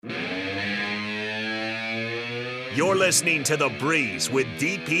You're listening to The Breeze with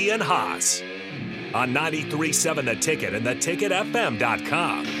DP and Haas on 93.7 The Ticket and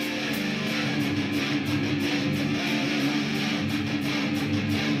theticketfm.com.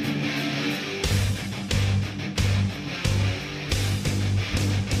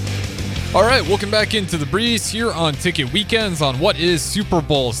 All right, welcome back into The Breeze here on Ticket Weekends on what is Super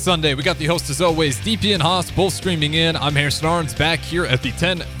Bowl Sunday. We got the host as always, DP and Haas, both streaming in. I'm Harrison Arns back here at the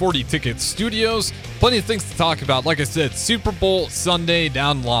 1040 Ticket Studios. Plenty of things to talk about. Like I said, Super Bowl Sunday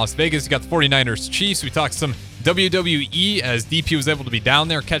down in Las Vegas. You got the 49ers Chiefs. We talked some WWE as DP was able to be down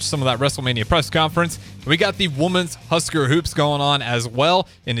there, catch some of that WrestleMania press conference. We got the women's Husker hoops going on as well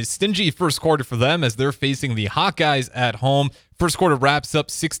in a stingy first quarter for them as they're facing the Hawkeyes at home. First quarter wraps up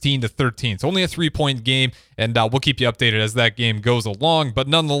 16-13. It's only a 3-point game, and we'll keep you updated as that game goes along. But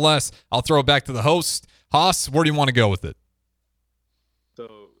nonetheless, I'll throw it back to the host. Haas, where do you want to go with it?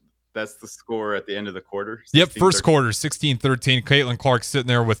 So that's the score at the end of the quarter? Yep, first quarter, 16-13. Caitlin Clark sitting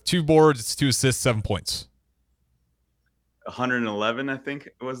there with 2 boards, 2 assists, 7 points. 111, I think,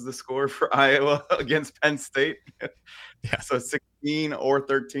 was the score for Iowa against Penn State. Yeah. So 16 or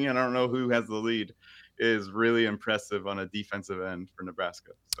 13, I don't know who has the lead, is really impressive on a defensive end for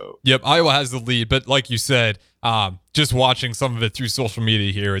Nebraska. So yep, Iowa has the lead, but like you said, just watching some of it through social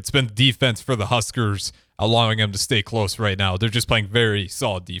media here, it's been defense for the Huskers allowing them to stay close right now. They're just playing very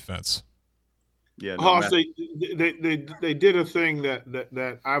solid defense. Yeah, Haas, they did a thing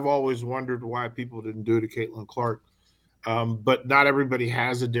that I've always wondered why people didn't do to Caitlin Clark. But not everybody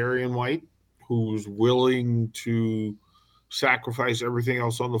has a Darian White who's willing to sacrifice everything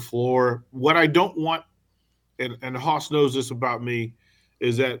else on the floor. What I don't want, and Haas knows this about me,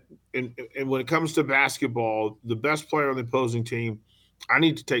 is that and when it comes to basketball, the best player on the opposing team, I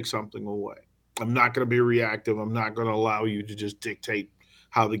need to take something away. I'm not going to be reactive. I'm not going to allow you to just dictate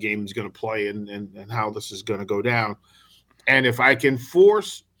how the game is going to play and how this is going to go down. And if I can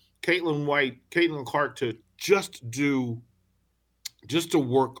force Caitlin Clark to just to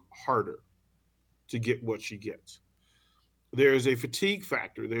work harder to get what she gets. There's a fatigue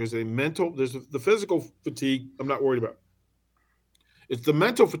factor. There's the physical fatigue I'm not worried about. It's the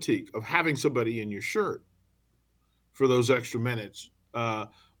mental fatigue of having somebody in your shirt for those extra minutes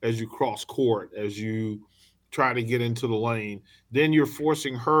as you cross court, as you try to get into the lane. Then you're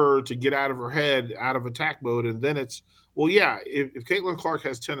forcing her to get out of her head, out of attack mode, and then it's, well, yeah, if Caitlin Clark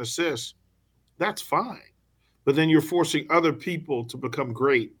has 10 assists, that's fine. But then you're forcing other people to become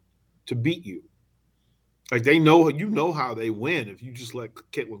great to beat you. Like you know how they win if you just let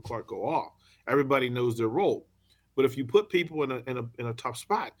Caitlin Clark go off. Everybody knows their role. But if you put people in a tough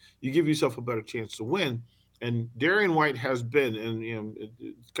spot, you give yourself a better chance to win. And Darian White has been, and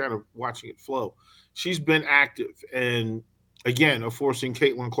it's kind of watching it flow. She's been active and again of forcing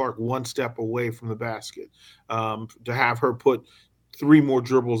Caitlin Clark one step away from the basket, to have her put 3 more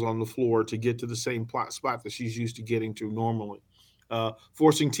dribbles on the floor to get to the same spot that she's used to getting to normally,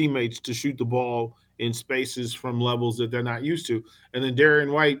 forcing teammates to shoot the ball in spaces from levels that they're not used to. And then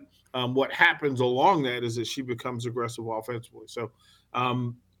Darian White, what happens along that is that she becomes aggressive offensively. So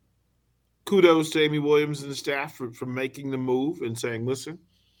kudos to Amy Williams and the staff for making the move and saying, listen,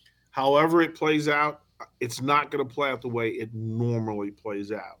 however it plays out, it's not going to play out the way it normally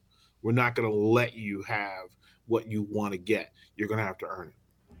plays out. We're not going to let you have what you want to get. You're going to have to earn it.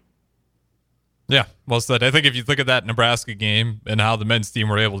 Yeah, well said. I think if you look at that Nebraska game and how the men's team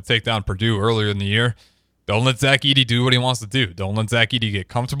were able to take down Purdue earlier in the year, don't let Zach Edey do what he wants to do. Don't let Zach Edey get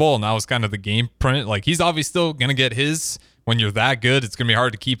comfortable, and that was kind of the game print. Like, he's obviously still going to get his. When you're that good, it's going to be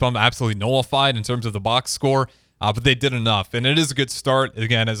hard to keep him absolutely nullified in terms of the box score, but they did enough, and it is a good start,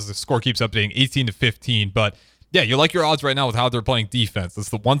 again, as the score keeps updating, 18-15, but yeah, you like your odds right now with how they're playing defense. That's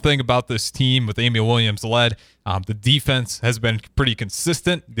the one thing about this team with Amy Williams led. The defense has been pretty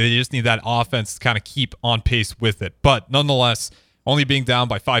consistent. They just need that offense to kind of keep on pace with it. But nonetheless, only being down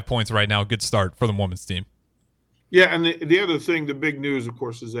by 5 points right now, good start for the women's team. Yeah, and the other thing, the big news, of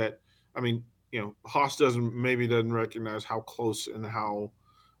course, is that, Haas doesn't recognize how close and how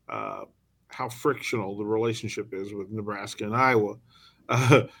frictional the relationship is with Nebraska and Iowa.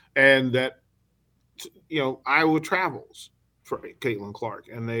 And that, Iowa travels for Caitlin Clark,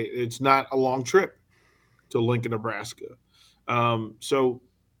 and it's not a long trip to Lincoln, Nebraska. So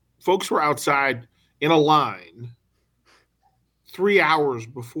folks were outside in a line 3 hours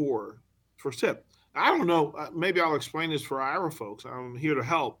before first tip. I don't know. Maybe I'll explain this for Iowa folks. I'm here to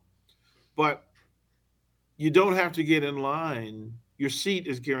help. But you don't have to get in line. Your seat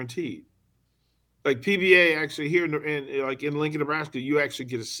is guaranteed. Like PBA actually here in Lincoln, Nebraska, you actually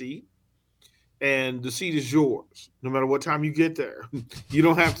get a seat. and the seat is yours no matter what time you get there. You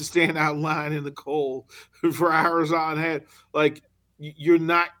don't have to stand out in line in the cold for hours on end. Like, you're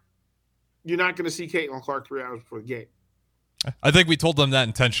not going to see Caitlin Clark 3 hours before the game. I think we told them that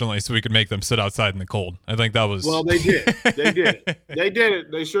intentionally so we could make them sit outside in the cold. I think that was... Well, they did. They did it. They did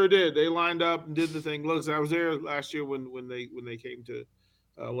it. They sure did. They lined up and did the thing. Look, I was there last year when they came to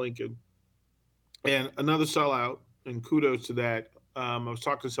Lincoln. And another sellout, and kudos to that. I was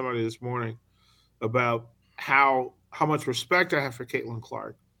talking to somebody this morning about how much respect I have for Caitlin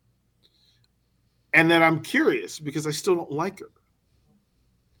Clark. And that I'm curious because I still don't like her.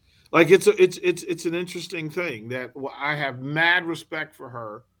 Like, it's an interesting thing that I have mad respect for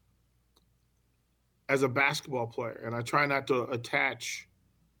her as a basketball player, and I try not to attach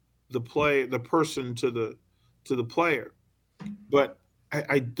the person to the player. But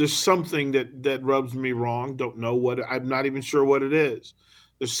I there's something that rubs me wrong. Don't know what. I'm not even sure what it is.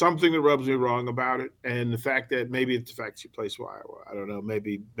 There's something that rubs me wrong about it, and the fact that maybe it's the fact she plays for Iowa. I don't know.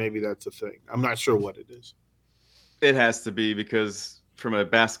 Maybe that's a thing. I'm not sure what it is. It has to be because, from a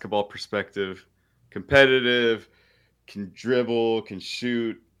basketball perspective, competitive, can dribble, can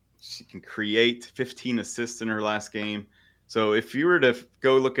shoot, she can create 15 assists in her last game. So if you were to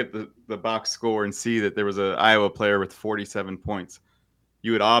go look at the box score and see that there was an Iowa player with 47 points,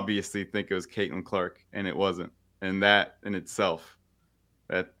 you would obviously think it was Caitlin Clark, and it wasn't. And that in itself,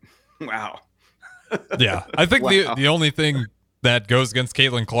 wow. Yeah, I think Wow. the only thing that goes against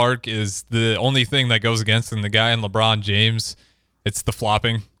Caitlin Clark is the only thing that goes against in the guy in LeBron James. It's the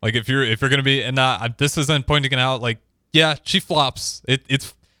flopping. Like, if you're gonna be, and this isn't pointing it out. Like, yeah, she flops.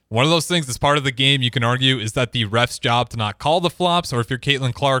 It's one of those things that's part of the game. You can argue is that the ref's job to not call the flops, or if you're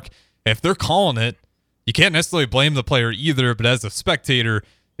Caitlin Clark, if they're calling it, you can't necessarily blame the player either. But as a spectator,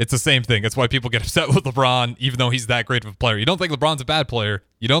 it's the same thing. That's why people get upset with LeBron, even though he's that great of a player. You don't think LeBron's a bad player.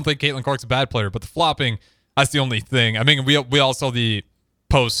 You don't think Caitlin Clark's a bad player. But the flopping, that's the only thing. I mean, we all saw the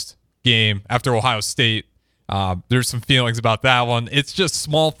post game after Ohio State. There's some feelings about that one. It's just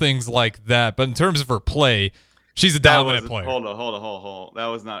small things like that. But in terms of her play, she's a dominant player. Hold on. That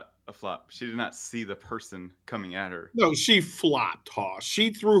was not a flop. She did not see the person coming at her. No, she flopped, Hoss.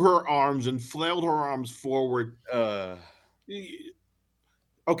 She threw her arms and flailed her arms forward.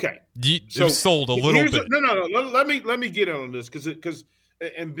 Okay. So sold a little bit. No. Let me get in on this because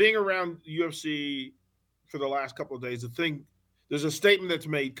and being around UFC for the last couple of days, there's a statement that's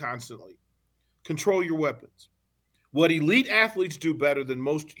made constantly. Control your weapons. What elite athletes do better than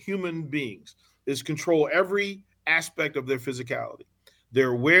most human beings is control every aspect of their physicality, their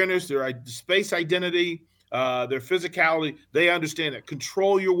awareness, their space identity, their physicality. They understand that.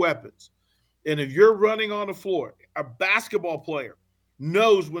 Control your weapons. And if you're running on the floor, a basketball player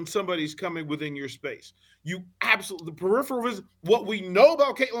knows when somebody's coming within your space. You absolutely, the peripheral vision, what we know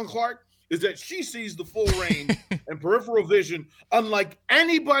about Caitlin Clark is that she sees the full range and peripheral vision unlike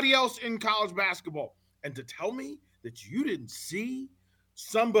anybody else in college basketball. And to tell me that you didn't see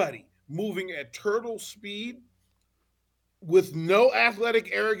somebody moving at turtle speed with no athletic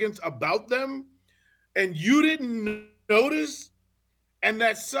arrogance about them, and you didn't notice, and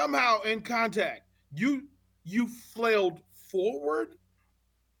that somehow in contact, you flailed forward?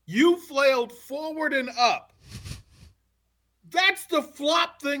 You flailed forward and up. That's the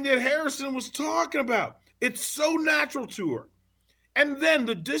flop thing that Harrison was talking about. It's so natural to her. And then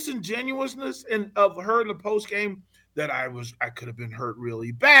the disingenuousness of her in the postgame that I could have been hurt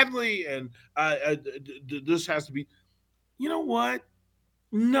really badly, and this has to be. You know what?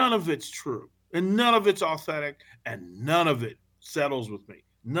 None of it's true, and none of it's authentic, and none of it settles with me.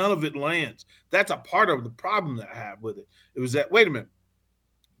 None of it lands. That's a part of the problem that I have with it. It was that, wait a minute.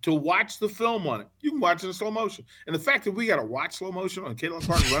 To watch the film on it, you can watch it in slow motion. And the fact that we got to watch slow motion on Caitlin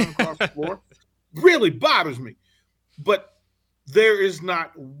Clark running across the floor really bothers me. But there is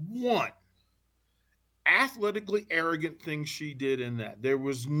not one athletically arrogant thing she did in that. There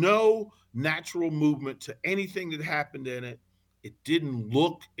was no natural movement to anything that happened in it. It didn't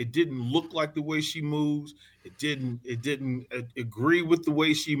look like the way she moves. It didn't agree with the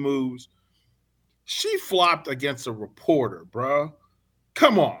way she moves. She flopped against a reporter, bro.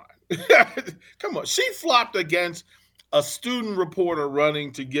 Come on. Come on. She flopped against a student reporter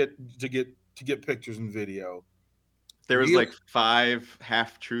running to get pictures and video. There was like 5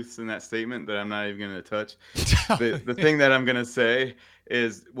 half-truths in that statement that I'm not even going to touch. The thing that I'm going to say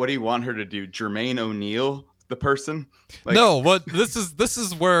is, what do you want her to do? Jermaine O'Neal, the person? Like, no, what this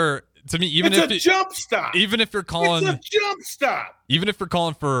is where, to me, even it's a jump stop. Even if you're calling, it's a jump stop. Even if you're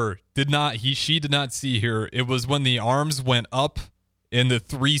calling for she did not see here. It was when the arms went up in the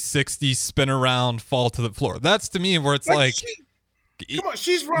 360 spin around, fall to the floor. That's to me where it's like Come on,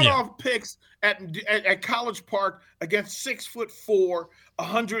 she's run off picks at College Park against 6'4",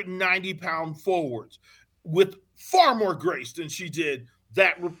 190-pound forwards with far more grace than she did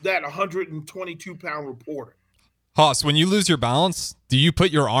that 122-pound reporter. Haas, when you lose your balance, do you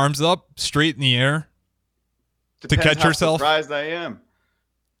put your arms up straight in the air to catch yourself? Surprised I am.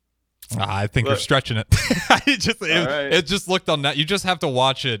 I think you're stretching it. It just looked unnatural. You just have to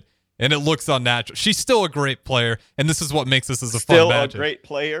watch it, and it looks unnatural. She's still a great player, and this is what makes this as a fun match. Still a great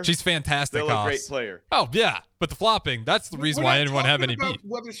player? She's fantastic, Still a great player. Oh, yeah. But the flopping, that's the reason why anyone have any beat.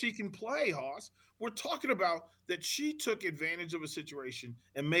 Whether she can play, Haas. We're talking about that she took advantage of a situation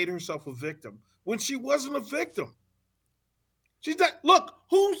and made herself a victim when she wasn't a victim. She's not. Look,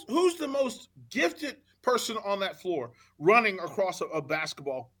 who's the most gifted person on that floor running across a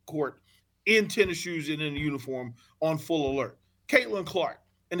basketball court in tennis shoes and in a uniform on full alert? Caitlin Clark.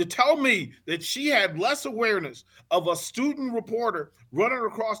 And to tell me that she had less awareness of a student reporter running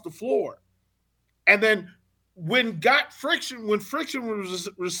across the floor, and then when friction was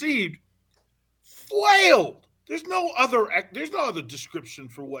received, flailed. There's no other description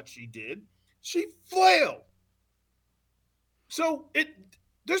for what she did. She flailed. So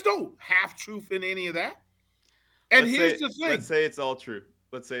there's no half truth in any of that. And here's the thing. Let's say it's all true.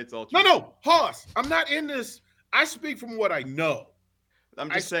 No, Haas, I'm not in this. I speak from what I know. I'm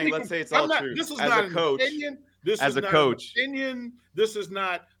just saying, let's say it's all true. This is not an opinion. This is not an opinion. This is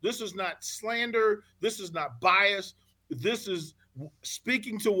not slander. This is not bias. This is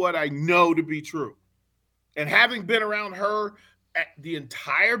speaking to what I know to be true. And having been around her at the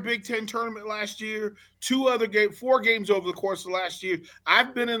entire Big Ten tournament last year, 4 games over the course of last year,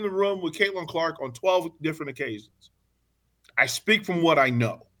 I've been in the room with Caitlin Clark on 12 different occasions. I speak from what I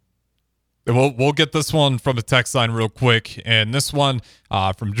know. We'll get this one from the text line real quick. And this one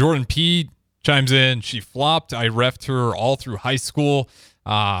from Jordan P. chimes in. She flopped. I reffed her all through high school.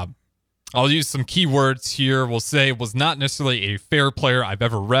 I'll use some keywords here. We'll say was not necessarily a fair player I've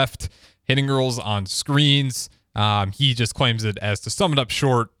ever reffed. Hitting girls on screens. He just claims it as, to sum it up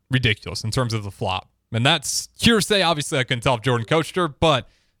short, ridiculous in terms of the flop. And that's hearsay. Obviously, I couldn't tell if Jordan coached her, but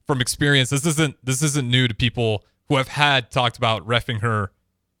from experience, this isn't new to people who have talked about reffing her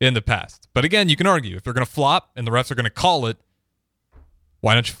in the past. But again, you can argue if they're going to flop and the refs are going to call it,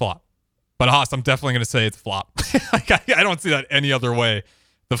 why don't you flop? But Haas, I'm definitely going to say it's flop. I don't see that any other way.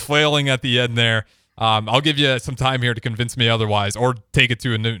 The flailing at the end there. I'll give you some time here to convince me otherwise, or take it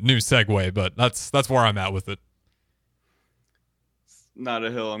to a new segue. But that's where I'm at with it. Not a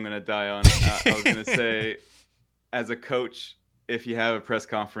hill I'm going to die on. I was going to say, as a coach, if you have a press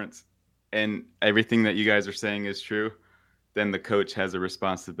conference and everything that you guys are saying is true, then the coach has a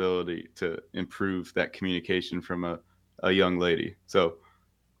responsibility to improve that communication from a young lady. So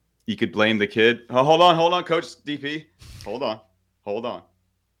you could blame the kid. Oh, hold on, Coach DP. Hold on.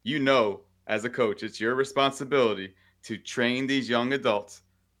 You know, as a coach, it's your responsibility to train these young adults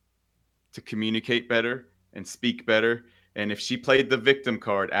to communicate better and speak better. And if she played the victim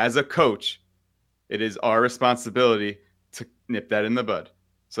card as a coach, it is our responsibility to nip that in the bud.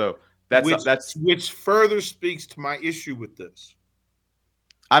 So which further speaks to my issue with this.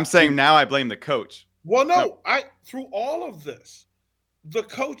 I'm saying now I blame the coach. Well, no. Through all of this, the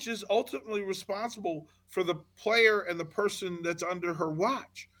coach is ultimately responsible for the player and the person that's under her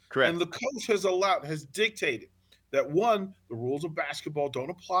watch. Correct. And the coach has dictated that, one, the rules of basketball don't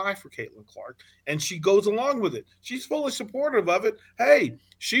apply for Caitlin Clark, and she goes along with it. She's fully supportive of it. Hey,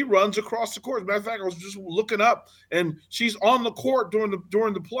 she runs across the court. As a matter of fact, I was just looking up, and she's on the court during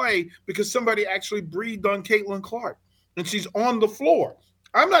the play because somebody actually breathed on Caitlin Clark, and she's on the floor.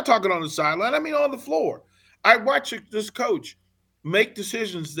 I'm not talking on the sideline. I mean on the floor. I watch this coach make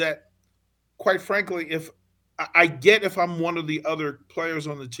decisions that, quite frankly, if I'm one of the other players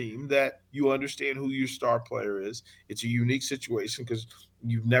on the team, that you understand who your star player is. It's a unique situation because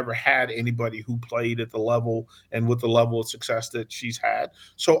you've never had anybody who played at the level and with the level of success that she's had.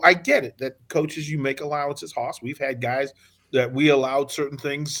 So I get it that coaches, you make allowances. Haas, we've had guys that we allowed certain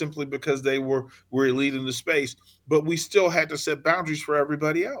things simply because they were elite in the space, but we still had to set boundaries for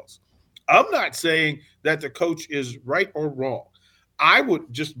everybody else. I'm not saying that the coach is right or wrong. I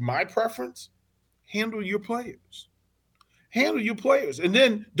would just, my preference, handle your players. And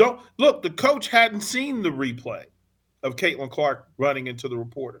then don't look, the coach hadn't seen the replay of Caitlin Clark running into the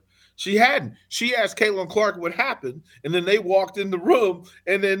reporter. She hadn't. She asked Caitlin Clark what happened, and then they walked in the room,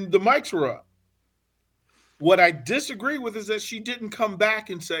 and then the mics were up. What I disagree with is that she didn't come back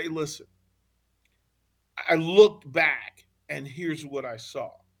and say, listen, I looked back, and here's what I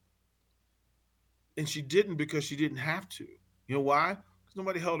saw. And she didn't because she didn't have to. You know why? Because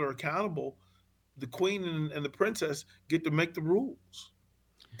nobody held her accountable. the queen and the princess get to make the rules.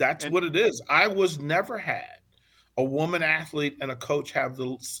 That's what it is. I was never had a woman athlete and a coach have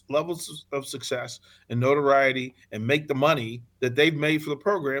the levels of success and notoriety and make the money that they've made for the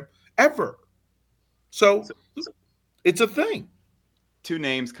program ever. So it's a thing. Two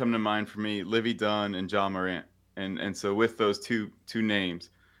names come to mind for me: Livy Dunn and John Morant. And so with those two names,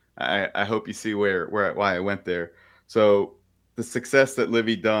 I hope you see why I went there. So the success that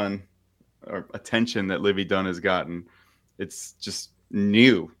Livy Dunn, or attention that Livy Dunn has gotten, it's just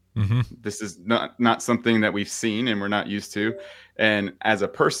new. Mm-hmm. This is not something that we've seen and we're not used to. And as a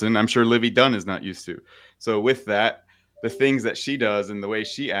person, I'm sure Livy Dunn is not used to. So with that, the things that she does and the way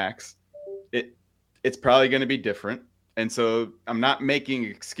she acts, it's probably going to be different. And so I'm not making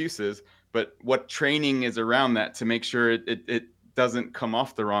excuses, but what training is around that to make sure it doesn't come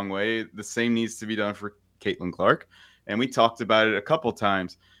off the wrong way. The same needs to be done for Caitlin Clark. And we talked about it a couple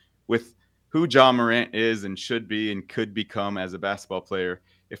times with who John Morant is and should be and could become as a basketball player.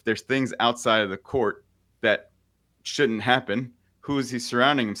 If there's things outside of the court that shouldn't happen, who is he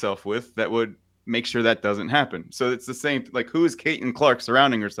surrounding himself with that would make sure that doesn't happen? So it's the same, like, who is Caitlin Clark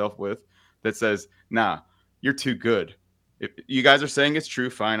surrounding herself with that says, nah, you're too good. If you guys are saying it's true,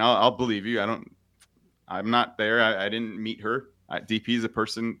 fine, I'll believe you. I'm not there. I didn't meet her. DP is a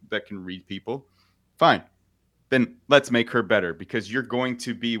person that can read people. Fine. Then let's make her better, because you're going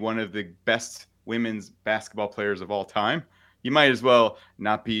to be one of the best women's basketball players of all time. You might as well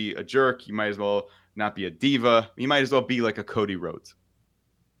not be a jerk. You might as well not be a diva. You might as well be like a Cody Rhodes.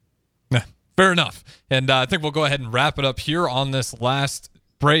 Fair enough. And I think we'll go ahead and wrap it up here on this last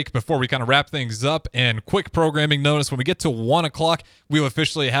break before we kind of wrap things up. And quick programming notice: when we get to 1 o'clock, we'll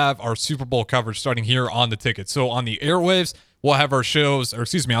officially have our Super Bowl coverage starting here on the Ticket. So on the airwaves, we'll have our shows, or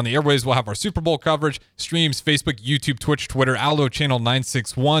excuse me, on the airwaves, we'll have our Super Bowl coverage, streams, Facebook, YouTube, Twitch, Twitter, Allo Channel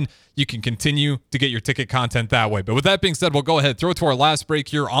 961. You can continue to get your Ticket content that way. But with that being said, we'll go ahead, throw it to our last break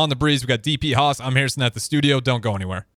here on The Breeze. We got DP Haas. I'm Harrison at the studio. Don't go anywhere.